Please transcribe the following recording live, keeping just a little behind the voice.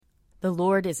The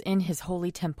Lord is in his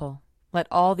holy temple. Let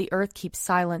all the earth keep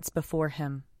silence before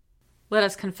him. Let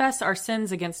us confess our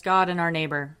sins against God and our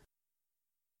neighbor.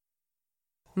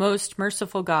 Most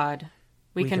merciful God,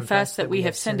 we confess that we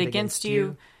have sinned against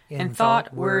you in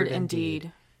thought, word, and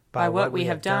deed, by what we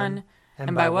have done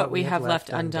and by what we have left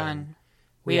undone.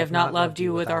 We have not loved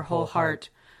you with our whole heart.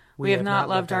 We have not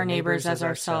loved our neighbors as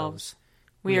ourselves.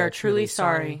 We are truly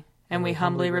sorry, and we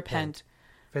humbly repent.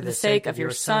 For the sake of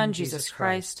your Son, Jesus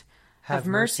Christ, have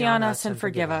mercy on us and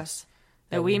forgive us,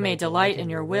 that we may delight in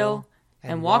your will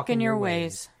and walk in your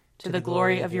ways, to the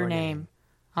glory of your name.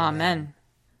 Amen.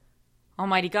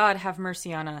 Almighty God, have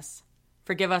mercy on us.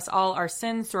 Forgive us all our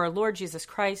sins through our Lord Jesus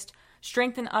Christ.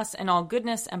 Strengthen us in all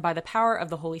goodness, and by the power of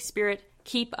the Holy Spirit,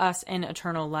 keep us in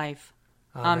eternal life.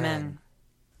 Amen.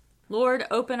 Lord,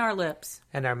 open our lips,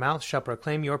 and our mouth shall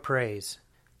proclaim your praise.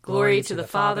 Glory to the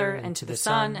Father, and to the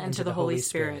Son, and to the Holy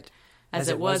Spirit, as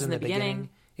it was in the beginning,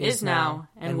 is now,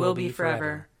 and will be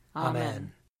forever.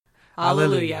 Amen.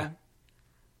 Alleluia.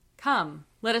 Come,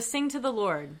 let us sing to the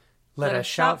Lord. Let us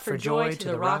shout for joy to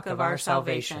the rock of our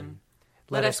salvation.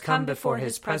 Let us come before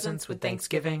his presence with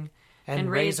thanksgiving, and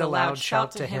raise a loud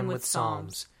shout to him with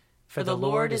psalms. For the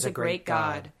Lord is a great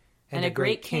God, and a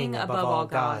great King above all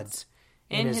gods.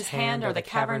 In his hand are the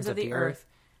caverns of the earth,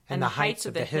 and the heights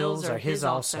of the hills are his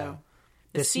also.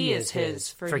 The sea is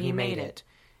his, for he made it,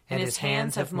 and his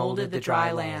hands have molded the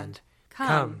dry land.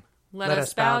 Come, let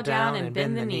us bow down and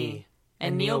bend the knee,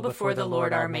 and kneel before the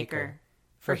Lord our Maker.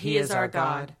 For he is our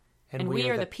God, and we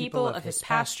are the people of his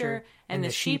pasture and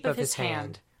the sheep of his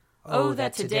hand. Oh,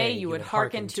 that today you would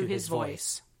hearken to his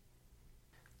voice.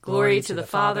 Glory to the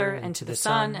Father, and to the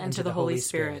Son, and to the Holy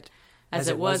Spirit, as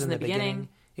it was in the beginning,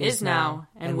 is now,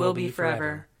 and will be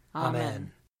forever.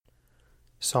 Amen.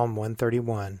 Psalm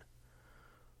 131.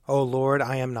 O Lord,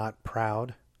 I am not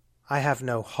proud. I have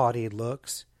no haughty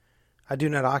looks. I do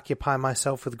not occupy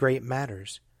myself with great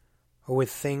matters, or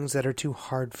with things that are too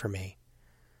hard for me.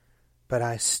 But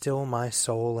I still my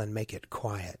soul and make it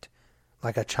quiet,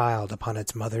 like a child upon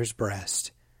its mother's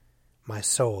breast. My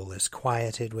soul is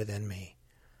quieted within me.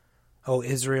 O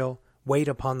Israel, wait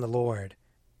upon the Lord,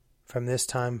 from this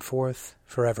time forth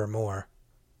forevermore.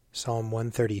 Psalm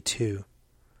 132.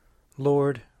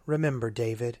 Lord, remember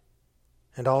David,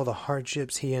 and all the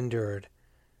hardships he endured,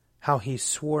 how he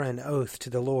swore an oath to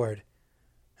the Lord,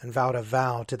 and vowed a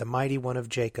vow to the Mighty One of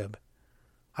Jacob.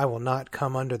 I will not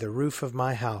come under the roof of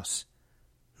my house,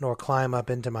 nor climb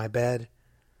up into my bed.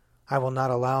 I will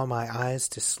not allow my eyes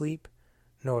to sleep,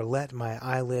 nor let my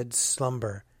eyelids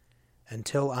slumber,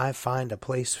 until I find a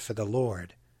place for the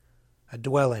Lord, a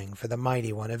dwelling for the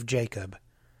Mighty One of Jacob.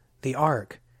 The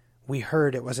ark, we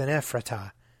heard it was in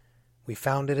Ephratah. We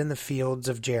found it in the fields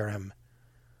of Jeram.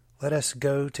 Let us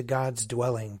go to God's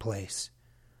dwelling place.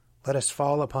 Let us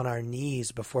fall upon our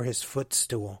knees before his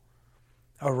footstool.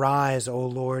 Arise, O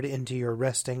Lord, into your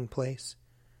resting place,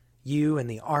 you in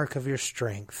the ark of your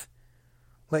strength.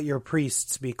 Let your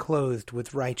priests be clothed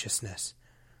with righteousness.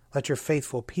 Let your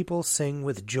faithful people sing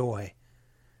with joy.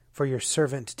 For your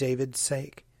servant David's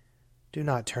sake, do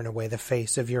not turn away the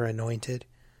face of your anointed.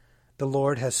 The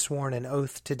Lord has sworn an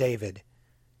oath to David.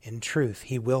 In truth,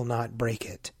 he will not break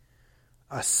it.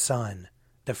 A son,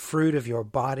 the fruit of your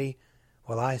body,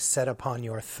 will I set upon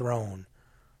your throne.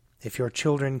 If your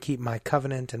children keep my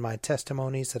covenant and my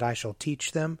testimonies that I shall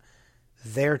teach them,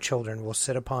 their children will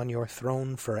sit upon your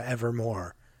throne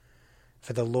forevermore.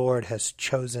 For the Lord has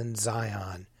chosen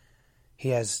Zion. He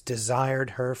has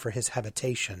desired her for his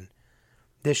habitation.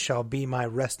 This shall be my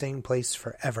resting place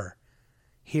forever.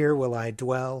 Here will I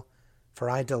dwell, for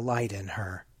I delight in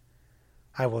her.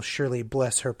 I will surely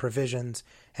bless her provisions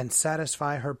and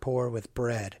satisfy her poor with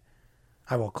bread.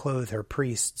 I will clothe her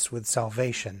priests with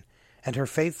salvation, and her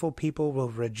faithful people will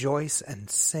rejoice and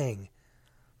sing.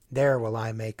 There will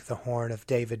I make the horn of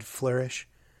David flourish.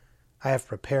 I have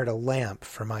prepared a lamp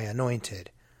for my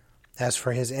anointed. As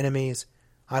for his enemies,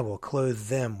 I will clothe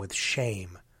them with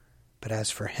shame, but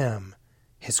as for him,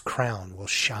 his crown will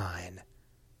shine.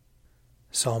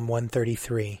 Psalm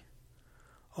 133.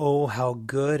 Oh, how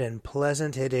good and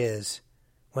pleasant it is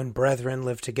when brethren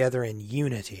live together in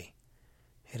unity.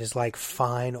 It is like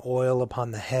fine oil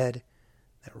upon the head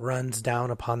that runs down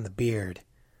upon the beard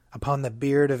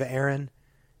of Aaron,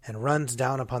 and runs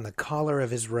down upon the collar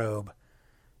of his robe.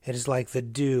 It is like the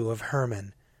dew of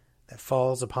Hermon that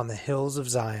falls upon the hills of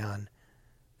Zion.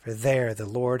 For there the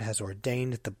Lord has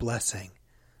ordained the blessing,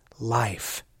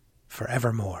 life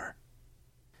forevermore.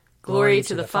 Glory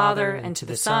to the Father, and to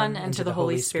the Son, and to the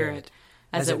Holy Spirit,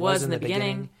 as it was in the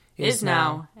beginning, is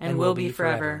now, and will be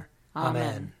forever.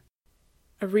 Amen.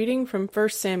 A reading from 1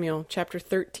 Samuel chapter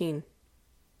 13.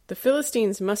 The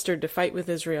Philistines mustered to fight with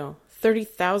Israel,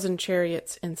 30,000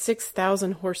 chariots and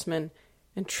 6,000 horsemen,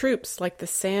 and troops like the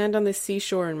sand on the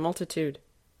seashore in multitude.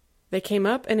 They came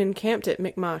up and encamped at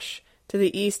Michmash, to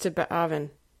the east of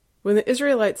Beth-aven. When the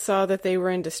Israelites saw that they were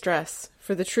in distress,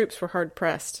 for the troops were hard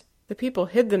pressed, the people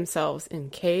hid themselves in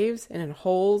caves and in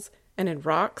holes and in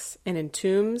rocks and in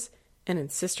tombs and in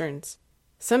cisterns.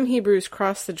 Some Hebrews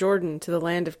crossed the Jordan to the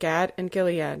land of Gad and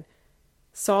Gilead.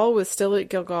 Saul was still at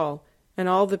Gilgal, and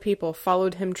all the people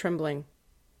followed him trembling.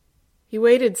 He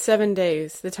waited 7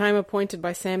 days, the time appointed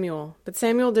by Samuel, but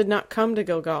Samuel did not come to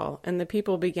Gilgal, and the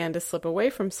people began to slip away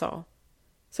from Saul.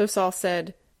 So Saul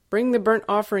said, "Bring the burnt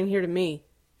offering here to me,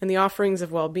 and the offerings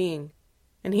of well-being."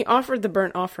 And he offered the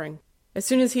burnt offering. As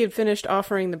soon as he had finished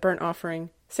offering the burnt offering,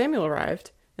 Samuel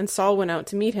arrived, and Saul went out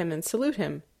to meet him and salute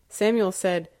him. Samuel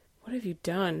said, "What have you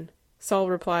done?" Saul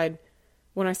replied,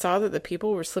 "When I saw that the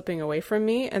people were slipping away from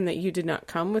me, and that you did not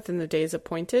come within the days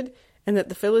appointed, and that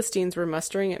the Philistines were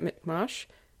mustering at Michmash,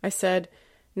 I said,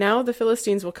 'Now the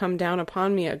Philistines will come down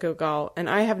upon me at Gilgal, and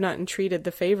I have not entreated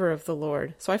the favor of the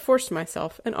Lord.' So I forced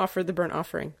myself and offered the burnt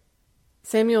offering."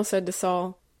 Samuel said to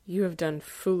Saul, "You have done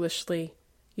foolishly.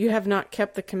 You have not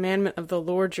kept the commandment of the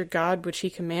Lord your God which he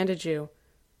commanded you.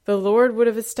 The Lord would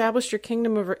have established your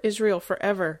kingdom over Israel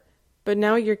forever, but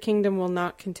now your kingdom will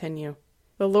not continue.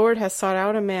 The Lord has sought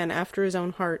out a man after his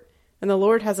own heart, and the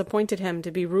Lord has appointed him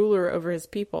to be ruler over his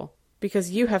people,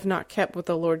 because you have not kept what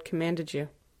the Lord commanded you."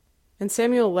 And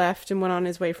Samuel left and went on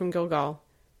his way from Gilgal.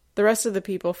 The rest of the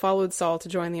people followed Saul to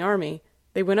join the army.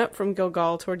 They went up from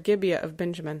Gilgal toward Gibeah of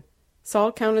Benjamin.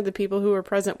 Saul counted the people who were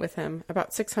present with him,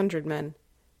 about 600 men.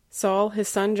 Saul, his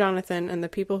son Jonathan, and the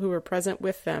people who were present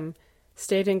with them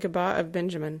stayed in Gibeah of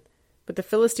Benjamin, but the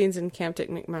Philistines encamped at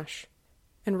Michmash.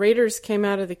 And raiders came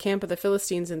out of the camp of the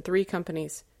Philistines in 3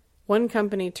 companies. One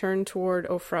company turned toward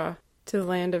Ophrah, to the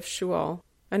land of Shual.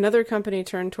 Another company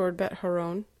turned toward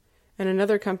Bet-horon, and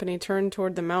another company turned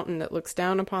toward the mountain that looks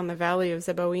down upon the valley of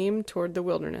Zeboim toward the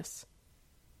wilderness.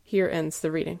 Here ends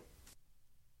the reading.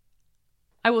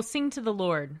 I will sing to the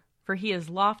Lord, for he is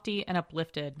lofty and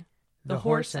uplifted. The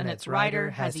horse and its rider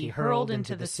has he hurled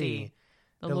into the sea.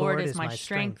 The Lord is my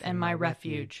strength and my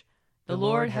refuge. The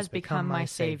Lord has become my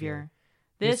Savior.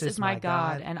 This is my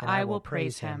God, and I will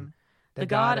praise him, the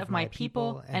God of my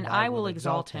people, and I will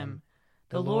exalt him.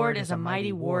 The Lord is a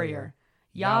mighty warrior.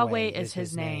 Yahweh is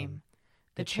his name.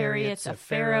 The chariots of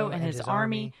Pharaoh and his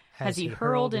army has he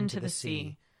hurled into the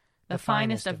sea. The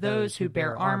finest of those who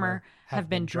bear armor have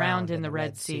been drowned in the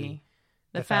Red Sea.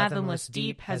 The fathomless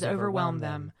deep has overwhelmed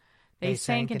them. They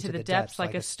sank into the depths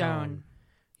like a stone.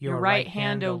 Your right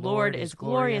hand, O Lord, is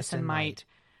glorious in might.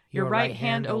 Your right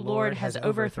hand, O Lord, has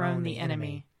overthrown the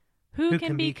enemy. Who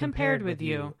can be compared with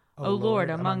you, O Lord,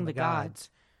 among the gods?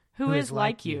 Who is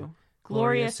like you,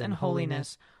 glorious in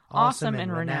holiness, awesome in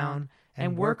renown,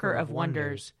 and worker of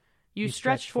wonders? You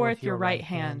stretched forth your right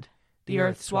hand. The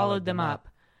earth swallowed them up.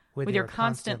 With your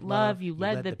constant love you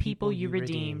led the people you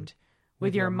redeemed.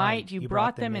 With your might you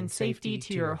brought them in safety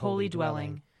to your holy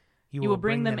dwelling. You will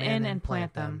bring them in and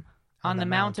plant them on the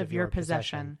mount of your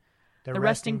possession, the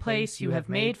resting place you have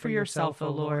made for yourself, O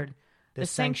Lord, the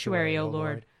sanctuary, O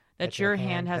Lord, that your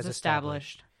hand has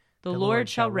established. The Lord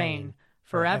shall reign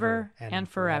forever and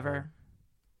forever.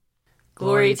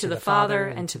 Glory to the Father,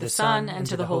 and to the Son, and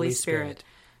to the Holy Spirit,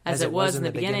 as it was in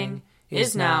the beginning,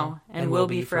 is now, and will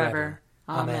be forever.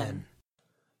 Amen.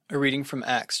 A reading from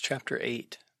Acts chapter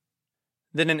 8.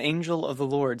 Then an angel of the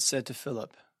Lord said to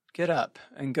Philip, "Get up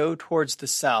and go towards the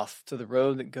south to the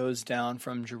road that goes down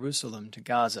from Jerusalem to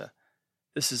Gaza.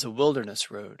 This is a wilderness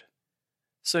road."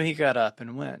 So he got up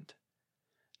and went.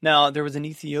 Now there was an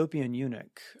Ethiopian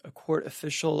eunuch, a court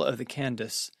official of the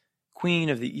Candace, queen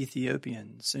of the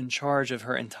Ethiopians, in charge of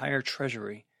her entire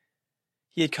treasury.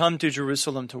 He had come to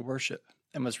Jerusalem to worship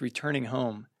and was returning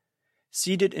home.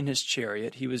 Seated in his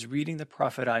chariot, he was reading the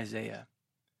prophet Isaiah.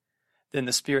 Then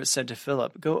the Spirit said to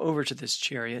Philip, "Go over to this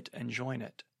chariot and join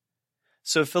it."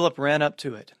 So Philip ran up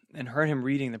to it and heard him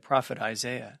reading the prophet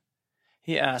Isaiah.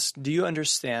 He asked, "Do you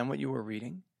understand what you are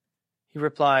reading?" He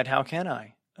replied, "How can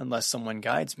I, unless someone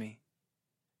guides me?"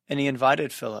 And he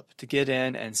invited Philip to get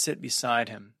in and sit beside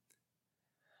him.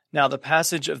 Now the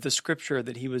passage of the scripture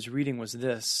that he was reading was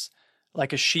this: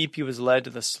 "Like a sheep he was led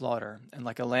to the slaughter, and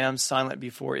like a lamb silent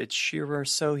before its shearer,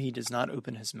 so he does not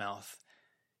open his mouth.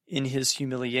 In his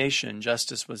humiliation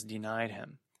justice was denied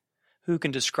him. Who can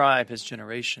describe his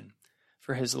generation?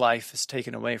 For his life is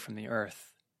taken away from the earth."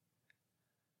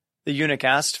 The eunuch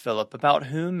asked Philip, "About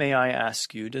whom, may I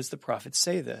ask you, does the prophet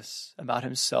say this? About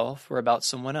himself or about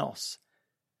someone else?"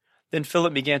 Then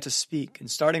Philip began to speak, and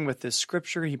starting with this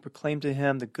scripture, he proclaimed to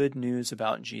him the good news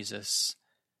about Jesus.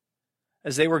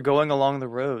 As they were going along the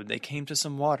road, they came to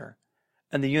some water.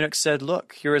 And the eunuch said,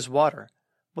 "Look, here is water.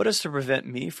 What is to prevent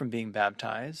me from being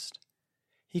baptized?"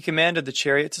 He commanded the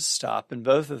chariot to stop, and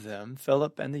both of them,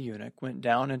 Philip and the eunuch, went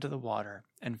down into the water,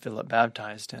 and Philip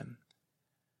baptized him.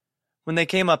 When they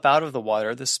came up out of the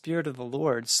water, the Spirit of the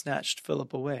Lord snatched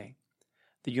Philip away.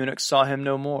 The eunuch saw him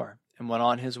no more, and went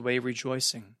on his way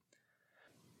rejoicing.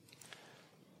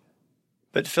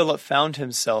 But Philip found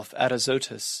himself at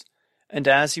Azotus, and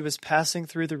as he was passing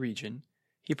through the region,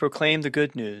 he proclaimed the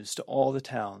good news to all the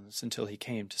towns until he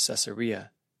came to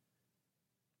Caesarea.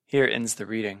 Here ends the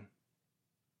reading.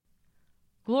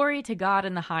 Glory to God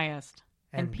in the highest,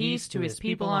 and peace to his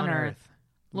people on earth.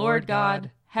 Lord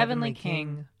God, heavenly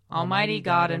King, almighty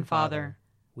God and Father,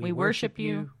 we worship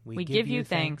you, we give you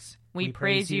thanks, we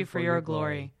praise you for your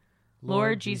glory.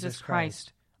 Lord Jesus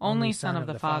Christ, only Son of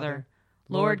the Father,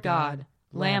 Lord God,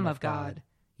 Lamb of God,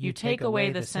 you take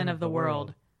away the sin of the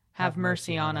world. Have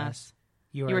mercy on us.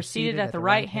 You are seated at the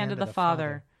right hand of the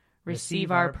Father.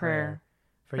 Receive our prayer.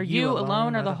 For you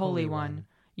alone are the Holy One.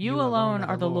 You alone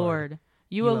are the Lord.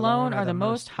 You alone are the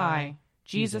Most High,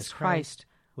 Jesus Christ,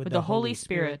 with the Holy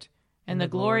Spirit, in the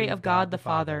glory of God the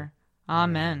Father.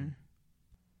 Amen.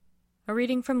 A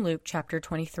reading from Luke chapter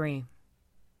 23.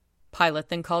 Pilate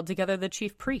then called together the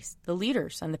chief priests, the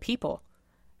leaders, and the people,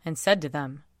 and said to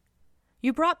them,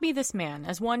 "You brought me this man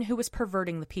as one who was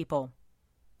perverting the people.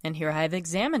 And here I have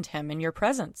examined him in your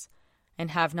presence,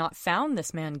 and have not found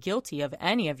this man guilty of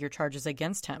any of your charges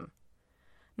against him.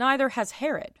 Neither has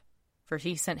Herod, for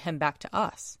he sent him back to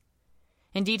us.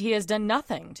 Indeed, he has done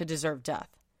nothing to deserve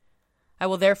death. I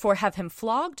will therefore have him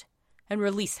flogged and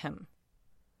release him."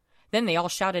 Then they all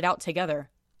shouted out together,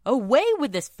 "Away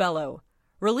with this fellow!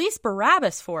 Release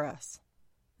Barabbas for us!"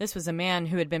 This was a man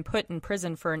who had been put in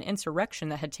prison for an insurrection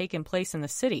that had taken place in the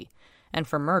city, and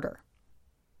for murder.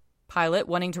 Pilate,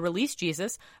 wanting to release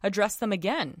Jesus, addressed them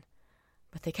again,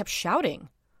 but they kept shouting,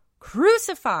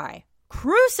 "Crucify!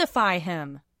 Crucify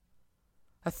him!"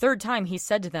 A third time he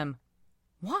said to them,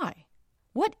 "Why?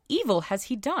 What evil has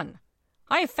he done?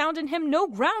 I have found in him no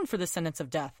ground for the sentence of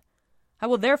death. I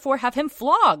will therefore have him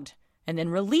flogged, and then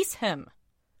release him."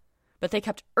 But they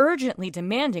kept urgently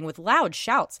demanding with loud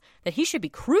shouts that he should be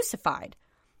crucified,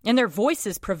 and their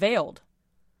voices prevailed.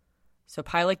 So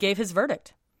Pilate gave his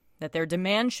verdict, that their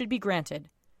demand should be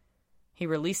granted. He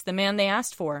released the man they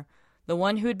asked for, the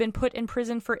one who had been put in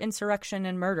prison for insurrection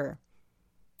and murder,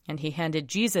 and he handed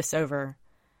Jesus over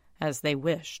as they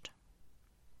wished.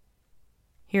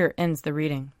 Here ends the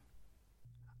reading.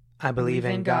 I believe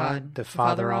in God, the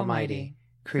Father Almighty,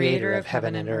 creator of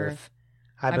heaven and earth.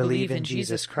 I believe in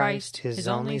Jesus Christ, his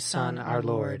only Son, our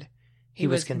Lord. He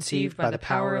was conceived by the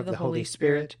power of the Holy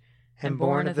Spirit and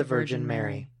born of the Virgin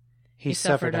Mary. He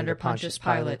suffered under Pontius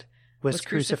Pilate, was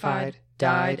crucified,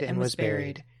 died, and was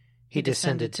buried. He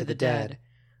descended to the dead.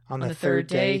 On the third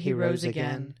day he rose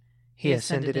again. He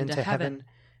ascended into heaven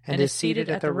and is seated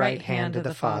at the right hand of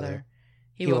the Father.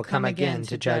 He will come again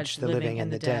to judge the living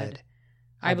and the dead.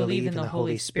 I believe in the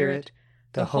Holy Spirit,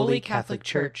 the Holy Catholic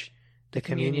Church, the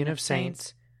communion of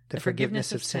saints, the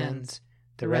forgiveness of sins,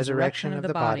 the resurrection of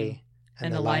the body,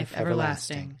 and the life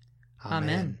everlasting.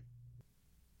 Amen.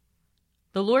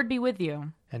 The Lord be with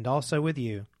you. And also with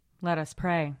you. Let us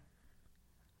pray.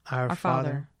 Our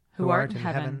Father, who art in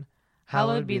heaven,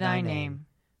 hallowed be thy name.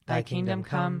 Thy kingdom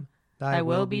come, thy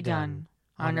will be done,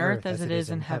 on earth as it is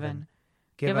in heaven.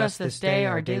 Give us this day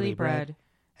our daily bread,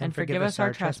 and forgive us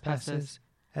our trespasses,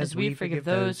 as we forgive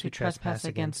those who trespass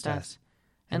against us.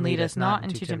 And lead us not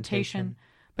into temptation,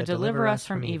 but deliver us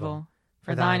from evil.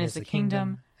 For thine is the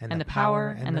kingdom, and the power,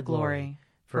 and the glory,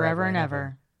 forever and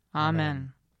ever.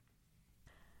 Amen.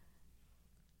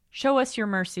 Show us your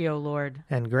mercy, O Lord.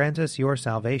 And grant us your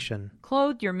salvation.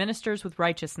 Clothe your ministers with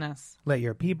righteousness. Let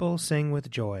your people sing with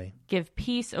joy. Give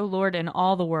peace, O Lord, in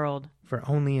all the world. For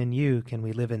only in you can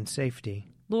we live in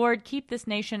safety. Lord, keep this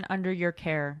nation under your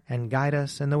care. And guide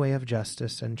us in the way of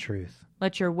justice and truth.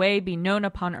 Let your way be known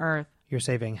upon earth. Your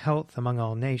saving health among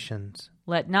all nations.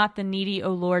 Let not the needy,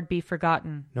 O Lord, be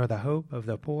forgotten. Nor the hope of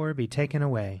the poor be taken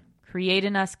away. Create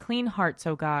in us clean hearts,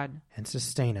 O God. And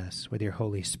sustain us with your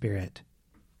Holy Spirit.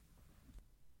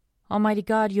 Almighty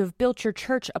God, you have built your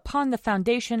church upon the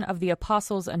foundation of the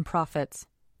apostles and prophets,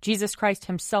 Jesus Christ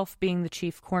himself being the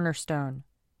chief cornerstone.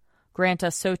 Grant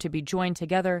us so to be joined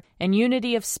together in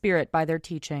unity of spirit by their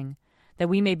teaching, that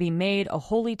we may be made a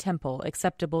holy temple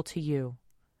acceptable to you.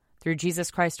 Through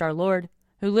Jesus Christ our Lord,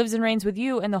 who lives and reigns with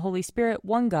you and the Holy Spirit,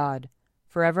 one God,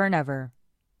 forever and ever.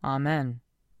 Amen.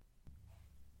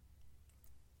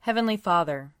 Heavenly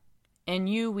Father, in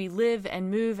you we live and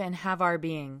move and have our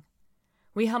being.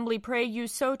 We humbly pray you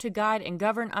so to guide and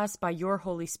govern us by your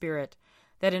Holy Spirit,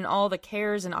 that in all the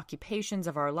cares and occupations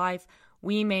of our life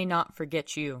we may not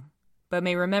forget you, but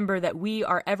may remember that we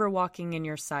are ever walking in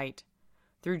your sight.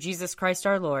 Through Jesus Christ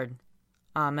our Lord.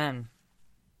 Amen.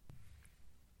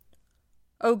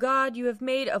 O God, you have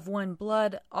made of one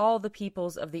blood all the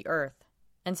peoples of the earth,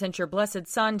 and sent your blessed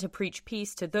Son to preach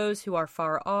peace to those who are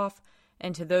far off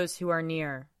and to those who are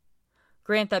near.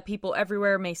 Grant that people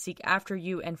everywhere may seek after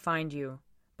you and find you.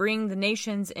 Bring the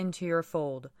nations into your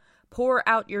fold. Pour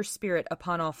out your Spirit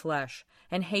upon all flesh,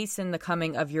 and hasten the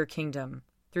coming of your kingdom.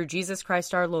 Through Jesus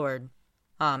Christ our Lord.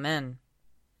 Amen.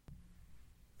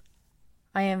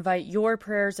 I invite your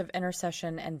prayers of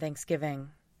intercession and thanksgiving.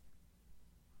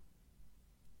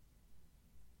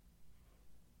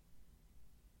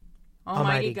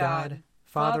 Almighty God,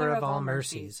 Father of all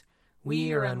mercies, we,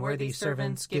 your unworthy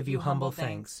servants, give you humble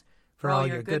thanks for all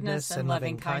your goodness and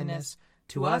loving kindness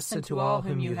to us and to all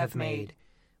whom you have made.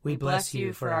 We bless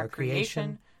you for our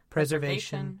creation,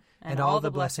 preservation, and all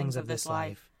the blessings of this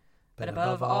life, but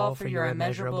above all for your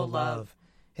immeasurable love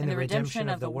in the redemption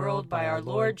of the world by our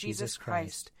Lord Jesus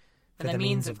Christ, for the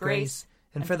means of grace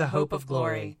and for the hope of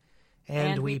glory.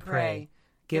 And we pray,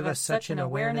 give us such an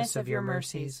awareness of your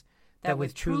mercies that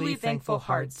with truly thankful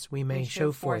hearts we may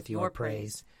show forth your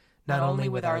praise, not only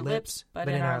with our lips, but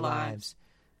in our lives,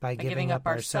 by giving up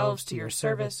ourselves to your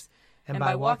service, and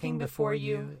by walking before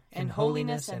you in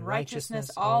holiness and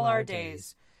righteousness all our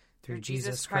days, through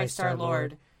Jesus Christ our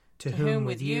Lord, to whom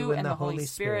with you and the Holy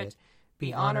Spirit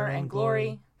be honor and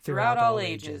glory throughout all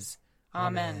ages.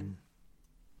 Amen.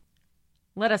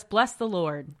 Let us bless the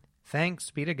Lord.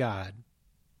 Thanks be to God.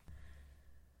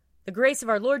 The grace of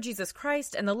our Lord Jesus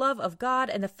Christ and the love of God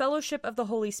and the fellowship of the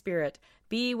Holy Spirit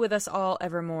be with us all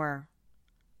evermore.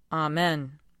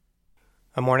 Amen.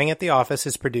 A Morning at the Office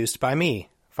is produced by me,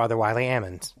 Father Wiley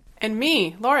Ammons. And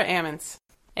me, Laura Ammons.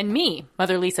 And me,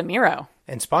 Mother Lisa Meirow.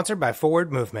 And sponsored by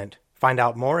Forward Movement. Find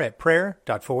out more at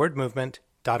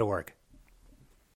prayer.forwardmovement.org.